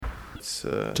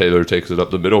Taylor takes it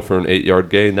up the middle for an 8-yard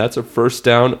gain. That's a first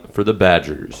down for the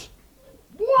Badgers.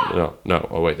 What? No.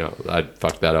 Oh, wait, no. I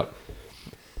fucked that up.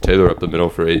 Taylor up the middle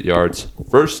for 8 yards.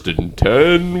 1st and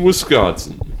 10,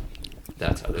 Wisconsin.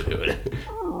 That's how they do it.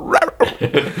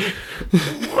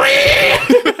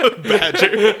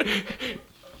 Badger.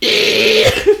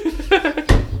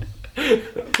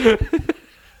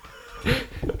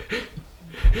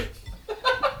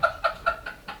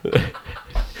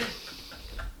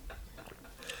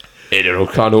 Aiden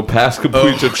O'Connell pass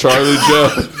complete to Charlie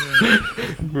Jones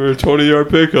for a 20-yard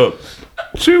pickup.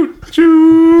 Shoot!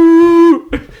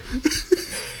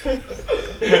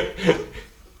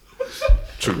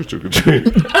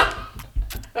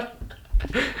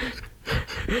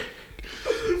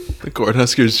 The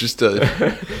Cornhuskers just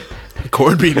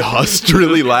corn being husked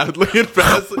really loudly and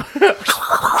fast.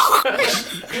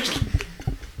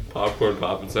 Popcorn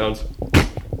popping sounds.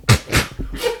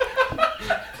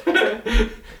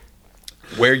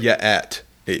 Where you at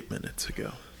 8 minutes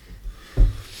ago?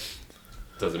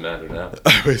 Doesn't matter now.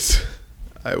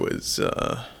 I was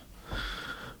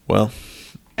well.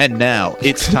 And now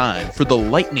it's time for the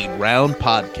Lightning Round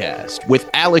podcast with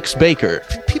Alex Baker.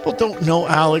 People don't know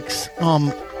Alex.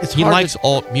 He likes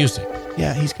alt music.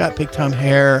 Yeah, he's got big time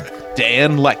hair.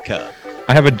 Dan Letka.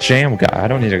 I have a jam guy. I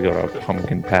don't need to go to a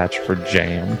pumpkin patch for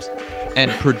jams. And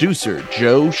producer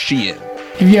Joe Sheehan.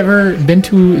 Have you ever been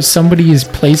to somebody's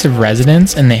place of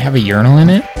residence and they have a urinal in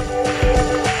it?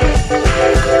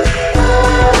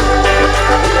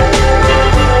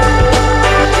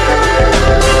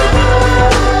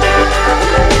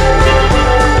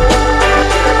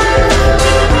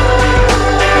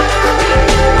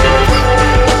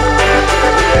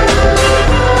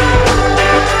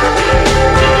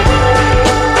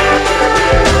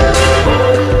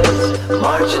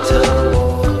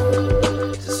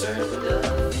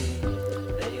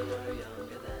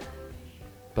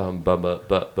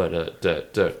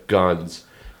 Guns.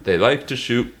 They like to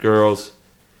shoot girls,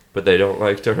 but they don't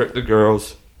like to hurt the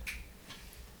girls.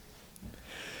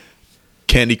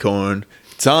 Candy corn,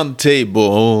 it's on the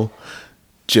table.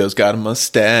 Joe's got a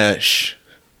mustache.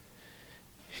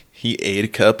 He ate a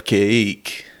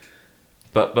cupcake.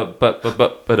 But.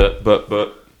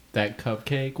 That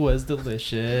cupcake was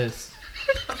delicious.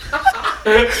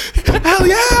 Hell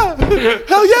yeah!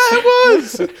 Hell yeah, it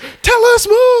was! Tell us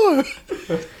more!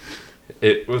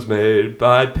 It was made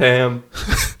by Pam.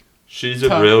 She's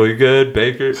a really good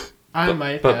baker. I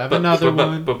might have another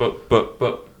one.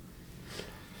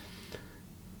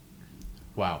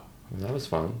 Wow. That was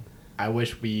fun. I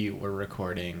wish we were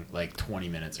recording like 20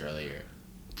 minutes earlier.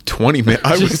 20 minutes?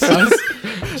 I was...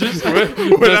 Just when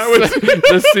I was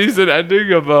the season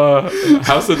ending of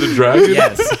House of the Dragon.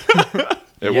 Yes.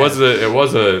 It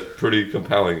was a pretty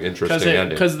compelling, interesting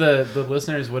ending. Because the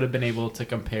listeners would have been able to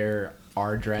compare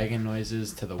our dragon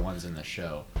noises to the ones in the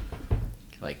show,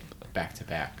 like back to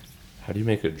back. How do you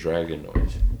make a dragon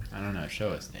noise? I don't know. Show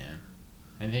us, Dan.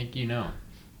 I think you know.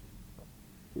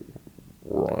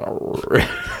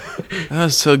 That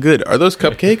was so good. Are those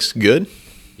cupcakes good?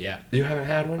 Yeah. You haven't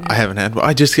had one yet? I haven't had one.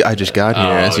 I just got here,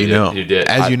 as you know. You did.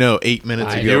 As you know, 8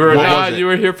 minutes ago. You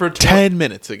were here for 10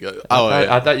 minutes ago.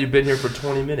 I thought you'd been here for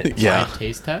 20 minutes. Yeah. Live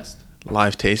taste test?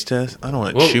 Live taste test? I don't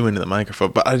want to chew into the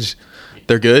microphone, but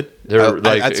they're good? They're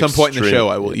like at some point in the show,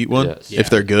 I will eat one. Yes. If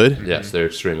they're good. Yes, they're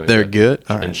extremely They're good.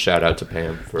 All right. And shout out to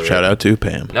Pam for Shout out to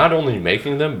Pam. Not only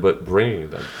making them, but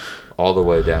bringing them all the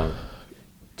way down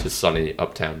to sunny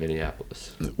uptown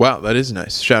Minneapolis. Wow, that is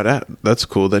nice. Shout out. That's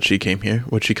cool that she came here.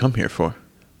 What'd she come here for?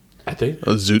 I think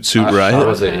a Zoot Suit Riot.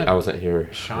 I wasn't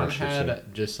here. Sean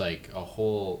had just like a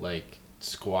whole like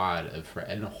squad of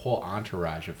and a whole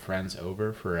entourage of friends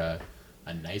over for a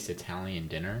nice Italian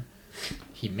dinner.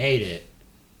 He made it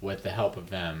with the help of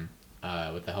them,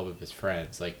 with the help of his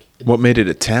friends. Like, what made it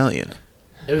Italian?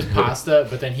 It was pasta,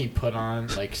 but then he put on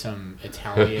like some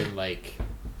Italian like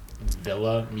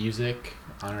villa music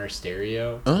on our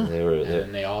stereo. Oh.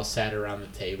 And they all sat around the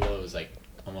table. It was like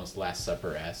almost Last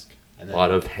Supper-esque. A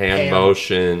lot of hand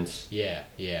motions. Yeah.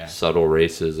 Subtle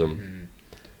racism. Mm-hmm.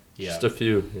 Yeah. Just a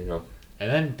few, you know.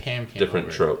 And then Pam came different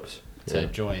over tropes to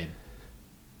join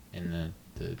in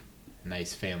the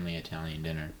nice family Italian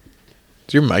dinner.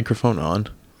 Is your microphone on?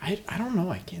 I don't know.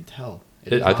 I can't tell.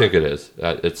 I think it is.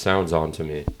 It sounds on to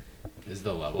me. Is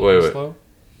the level wait. slow?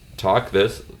 Talk.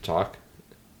 Talk.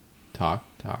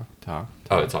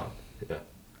 Oh, it's on. Yeah.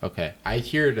 Okay. I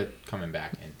hear it coming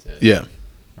back into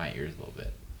my ears a little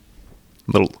bit.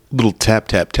 Little tap,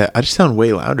 tap, tap. I just sound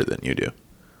way louder than you do.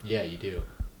 Yeah, you do.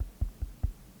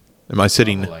 Am I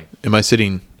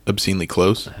sitting obscenely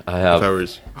close. I have. If I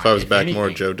was If back more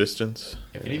anything. Joe distance.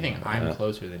 If anything, I'm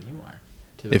closer than you are.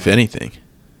 To the If mic. anything.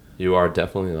 You are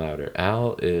definitely louder.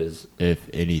 Al is If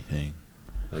anything.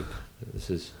 like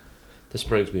this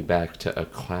brings me back to a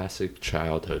classic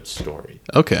childhood story.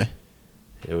 Okay.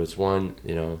 It was one,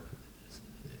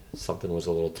 something was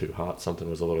a little too hot, something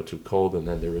was a little too cold, and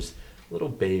then there was a little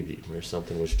baby where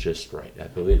something was just right. I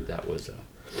believe that was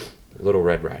Little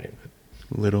Red Riding Hood.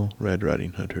 Little Red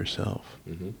Riding Hood herself.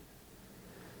 Mm-hmm.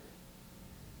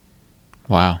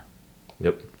 Wow.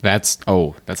 Yep. That's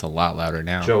a lot louder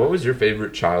now. Joe, what was your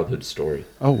favorite childhood story?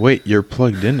 Oh, wait. You're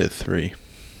plugged into 3.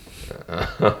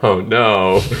 Oh,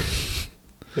 no.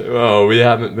 Oh, we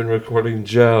haven't been recording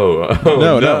Joe.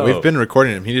 Oh, No. We've been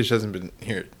recording him. He just hasn't been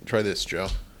here. Try this, Joe.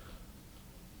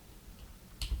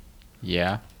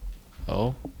 Yeah.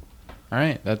 Oh. All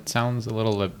right. That sounds a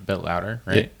little bit louder,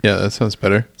 right? Yeah, that sounds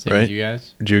better. Same right? with you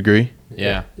guys? Would you agree?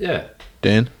 Yeah. Yeah.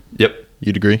 Dan? Yep.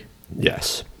 You'd agree?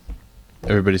 Yes.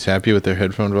 Everybody's happy with their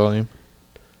headphone volume?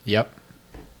 Yep.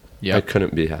 I Yep.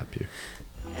 couldn't be happier.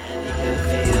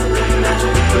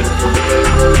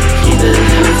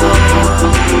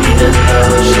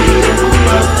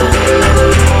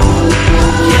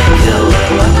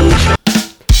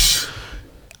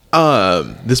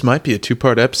 This might be a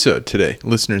 2-part episode today.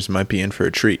 Listeners might be in for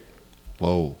a treat.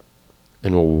 Whoa.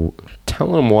 And we'll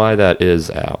tell them why that is,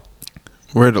 Al.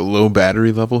 We're at a low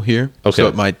battery level here, Okay. so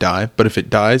it might die. But if it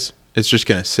dies, it's just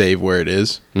going to save where it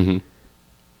is. Mm-hmm.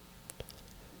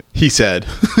 He said,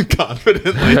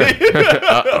 confidently.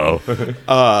 Uh-oh.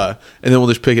 And then we'll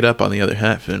just pick it up on the other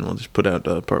half, and we'll just put out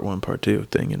part 1, part 2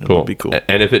 thing, and Cool. it'll be cool.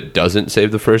 And if it doesn't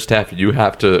save the first half, you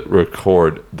have to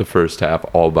record the first half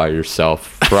all by yourself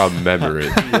from memory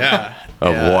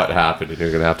of what happened. And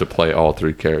you're going to have to play all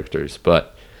 3 characters.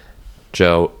 But,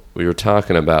 Joe, we were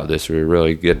talking about this. We were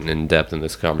really getting in depth in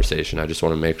this conversation. I just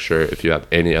want to make sure if you have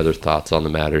any other thoughts on the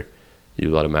matter, you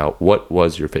let them out. What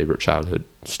was your favorite childhood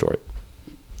story?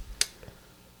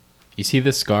 You see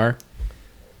this scar?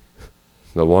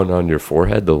 The one on your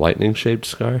forehead, the lightning-shaped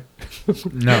scar?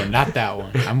 No, not that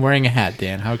one. I'm wearing a hat,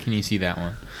 Dan. How can you see that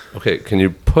one? Okay, can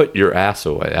you put your ass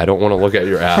away? I don't want to look at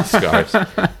your ass scars.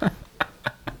 The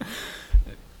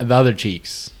other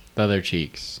cheeks.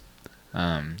 It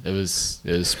was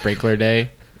sprinkler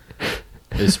day.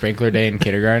 It was sprinkler day in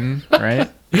kindergarten, right?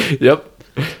 Yep.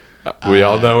 We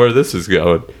all know where this is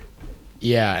going.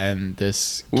 Yeah, and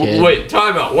this kid. Wait,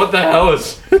 time out. What the hell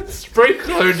is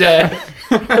sprinkler day?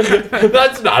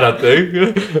 That's not a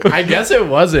thing. I guess it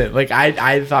wasn't. Like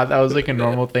I thought that was like a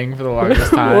normal thing for the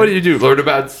longest time. What do you do? Learn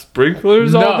about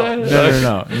sprinklers all day?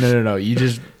 No. You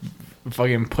just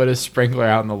fucking put a sprinkler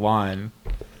out in the lawn,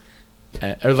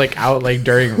 or like out like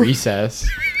during recess.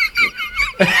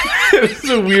 It was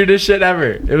the weirdest shit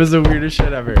ever.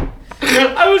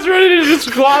 I was ready to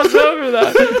just gloss over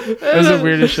that. It was the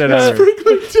weirdest shit ever.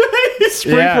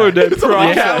 Sprinkler day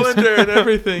process. Calendar and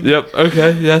everything. Yep.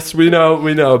 Okay. Yes, we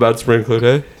know about sprinkler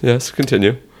day. Yes.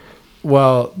 Continue.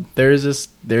 Well, there's this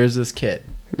kid.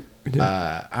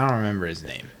 I don't remember his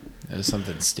name. It was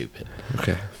something stupid.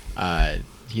 Okay.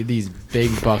 He had these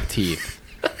big buck teeth.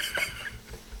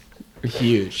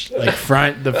 Huge. Like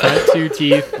the front 2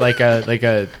 teeth like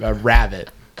a rabbit,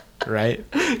 right?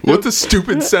 What's a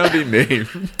stupid sounding name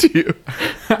to you?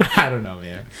 I don't know,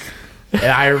 man. And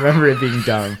I remember it being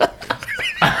dumb.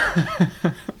 I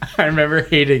remember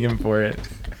hating him for it.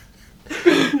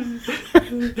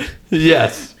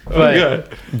 Yes. But Okay.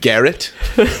 Garrett?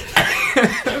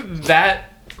 that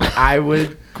I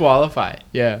would qualify.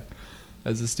 Yeah.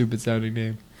 That's a stupid sounding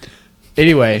name.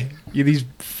 Anyway, you have these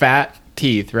fat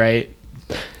teeth, right?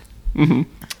 Okay.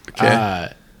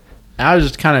 I was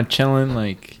just kind of chilling,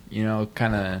 like,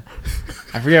 kind of.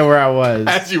 I forget where I was.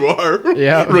 As you are.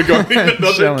 Yeah. Regarding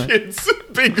another Chilling. kid's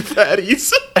big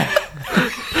fatties.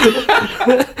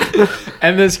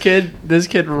 And this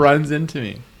kid runs into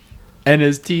me, and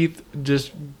his teeth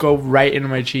just go right into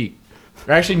my cheek.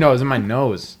 Or actually, no, it was in my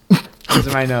nose.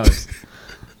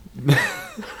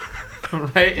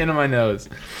 Right into my nose.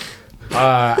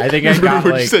 I think I got Remember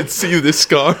when you like. said, see this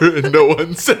scar, and no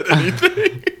one said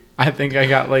anything? I think I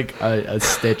got like a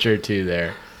stitch or 2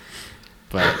 there,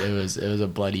 but it was a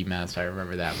bloody mess. I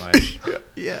remember that much.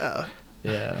 Yeah.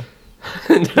 Yeah.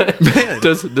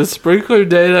 Does sprinkler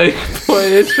day like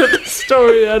play into the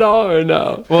story at all or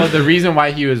no? Well, the reason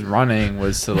why he was running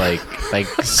was to like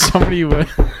somebody would.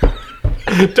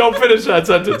 Don't finish that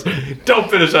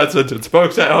sentence.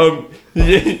 Folks at home,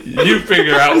 you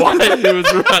figure out why he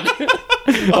was running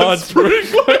on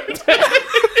sprinkler day.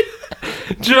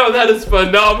 Joe, that is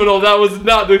phenomenal. That was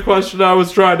not the question I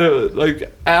was trying to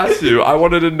ask you. I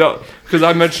wanted to know because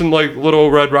I mentioned Little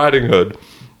Red Riding Hood.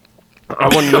 I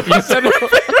wanted to know. You said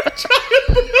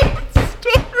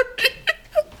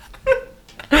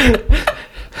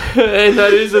and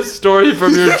that is a story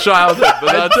from your childhood,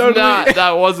 but that's not.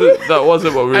 That wasn't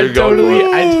what we were going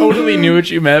for. I totally knew what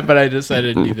you meant, but I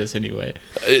decided to do this anyway.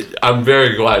 I'm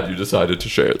very glad you decided to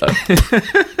share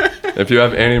that. If you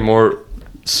have any more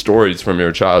stories from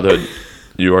your childhood,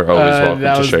 you are always welcome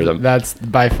to share them. That's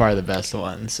by far the best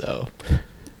one. So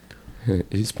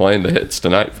he's playing the hits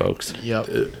tonight, folks. Yep.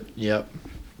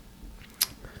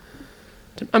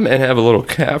 Did my man have a little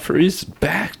Caffrey's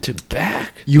back to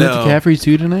back? You No. went to Caffrey's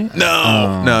too tonight?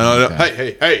 No.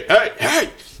 okay. Hey.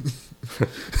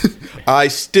 I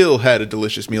still had a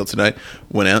delicious meal tonight.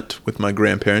 Went out with my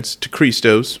grandparents to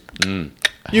Christo's. You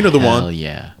know the Hell one.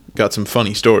 yeah. Got some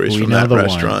funny stories We from know that the one.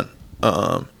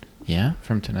 restaurant. Yeah,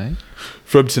 from tonight.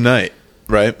 From tonight,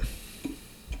 right?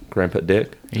 Grandpa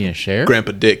Dick. Are you gonna share?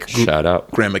 Grandpa Dick. Shout out.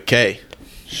 Grandma K.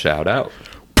 Shout out.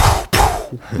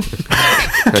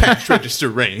 Cash register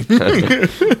ring.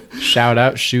 Shout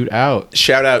out, shoot out.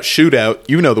 Shout out, shoot out.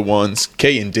 You know the ones.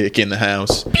 K and Dick in the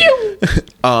house.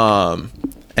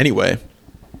 Anyway,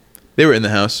 they were in the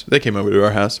house. They came over to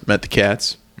our house, met the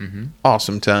cats.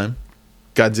 Awesome time.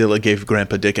 Godzilla gave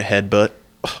Grandpa Dick a headbutt.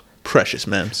 Oh, precious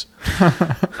memes.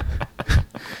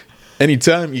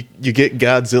 Anytime you get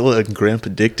Godzilla and Grandpa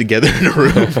Dick together in a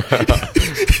room,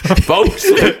 Folks.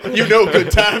 you know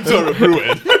good times are a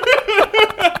brewing.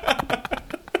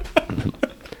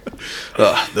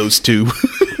 Those two.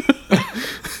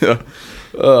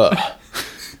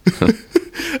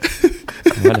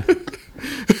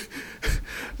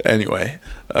 Anyway,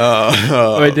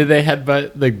 Wait, did they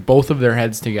headbutt both of their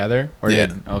heads together? Or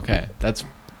Yeah. Okay, that's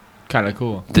kind of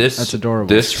cool. This That's adorable.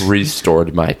 This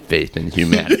restored my faith in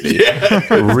humanity.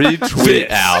 Retweet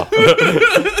Al.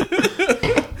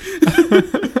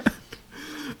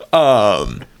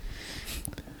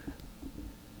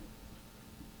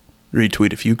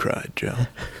 retweet if you cried, Joe.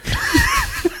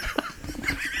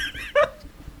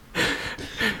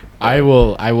 I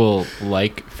will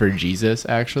like for Jesus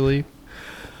actually.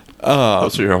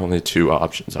 Those are your only two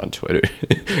options on Twitter.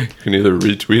 You can either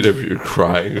retweet if you're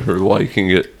crying or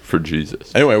liking it for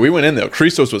Jesus. Anyway, we went in there.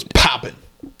 Christos was popping.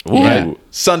 Ooh, Yeah.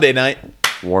 Sunday night,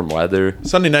 warm weather.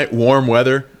 warm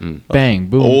weather. Bang,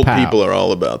 boom, Old pow. people are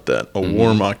all about that. A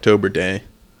warm October day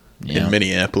Yeah. in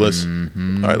Minneapolis. All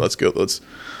right, let's go. What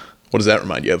does that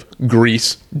remind you of?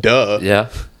 Greece. Duh.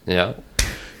 Yeah.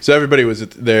 So everybody was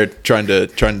there trying to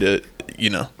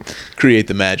create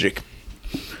the magic.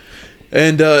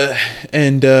 And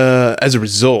as a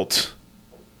result,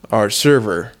 our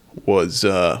server was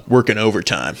working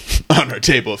overtime on our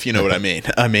table, if you know what I mean.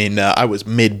 I was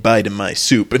mid-bite in my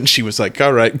soup, and she was like,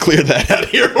 all right, clear that out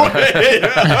of your way.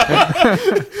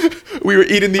 We were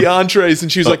eating the entrees,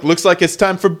 and she was like, looks like it's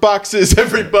time for boxes,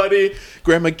 everybody.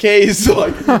 Grandma Kay's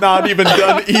like not even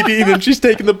done eating, and she's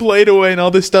taking the plate away and all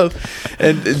this stuff,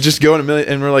 and just going a million.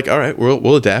 And we're like, all right,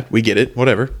 we'll adapt. We get it.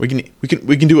 Whatever. We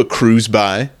can do a cruise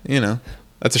by.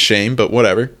 That's a shame, but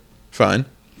whatever. Fine.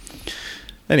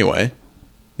 Anyway,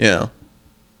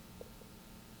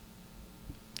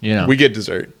 we get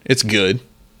dessert. It's good.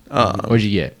 What'd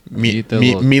you get? Did you get the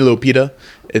little- Milo pita.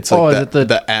 It's Oh, like is it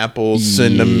the apple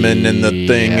cinnamon and the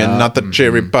thing, and not the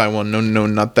cherry pie one. No,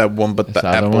 not that one, but the the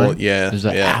other apple. one? Yeah, There's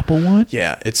the yeah. apple one?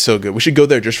 Yeah, it's so good. We should go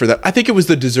there just for that. I think it was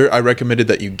the dessert I recommended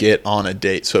that you get on a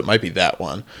date, so it might be that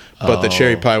one. But the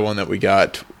cherry pie one that we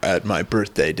got at my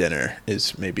birthday dinner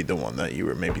is maybe the one that you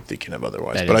were maybe thinking of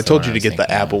otherwise. That But is I the told one you I to was get the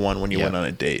thinking apple of. one when you Yep. went on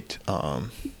a date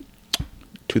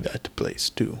to that place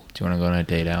too. Do you want to go on a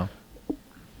date out?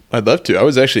 I'd love to. I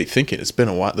was actually thinking it's been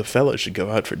a while. The fellas should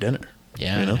go out for dinner.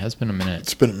 Yeah, You know? it has been a minute.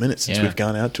 It's been a minute since Yeah. we've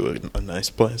gone out to a nice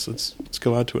place. Let's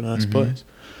go out to a nice place.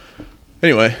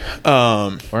 Anyway,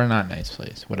 Or a not nice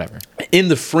place. Whatever. in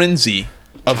the frenzy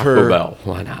of Taco her Bell.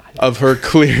 Why not? of her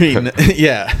clearing,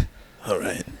 yeah. All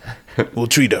right, we'll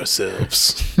treat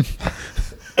ourselves.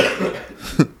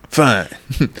 Fine.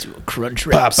 Crunch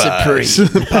Popeyes,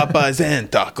 Popeyes, and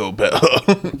Taco Bell.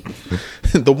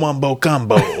 The Wombo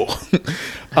combo.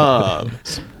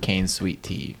 Cane sweet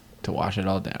tea to wash it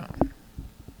all down.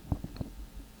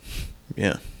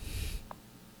 Yeah.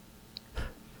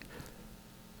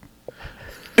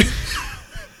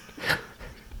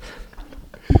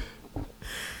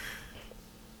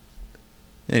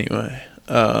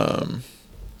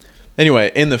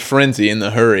 Anyway, in the frenzy, in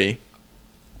the hurry,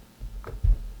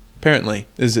 apparently,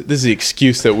 this is the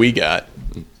excuse that we got.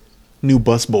 New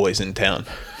bus boys in town.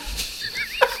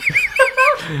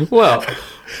 Well,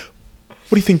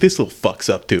 What do you think this little fuck's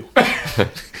up to?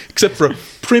 Except for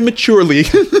prematurely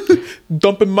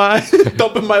dumping my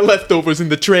leftovers in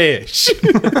the trash.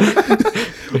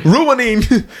 Ruining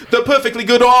the perfectly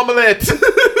good omelet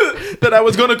that I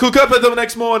was going to cook up the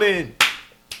next morning.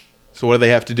 So what do they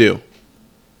have to do?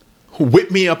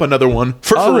 Whip me up another one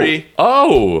for free.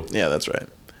 Oh. Yeah, that's right.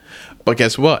 But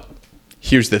guess what?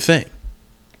 Here's the thing.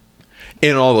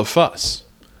 In all the fuss,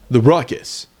 the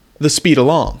ruckus, the speed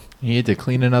along, You need to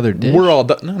clean another dish. we're all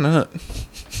done. No.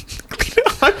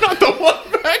 I'm not the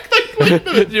one back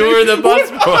there. You were the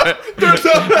busboy.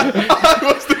 I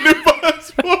was the new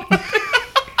busboy.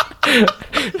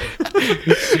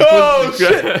 Oh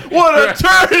shit! What a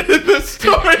turn in the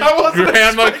story! I wasn't.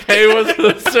 Grandma Kay was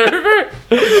the server.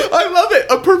 I love it.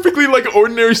 A perfectly like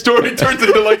ordinary story turns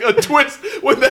into like a twist when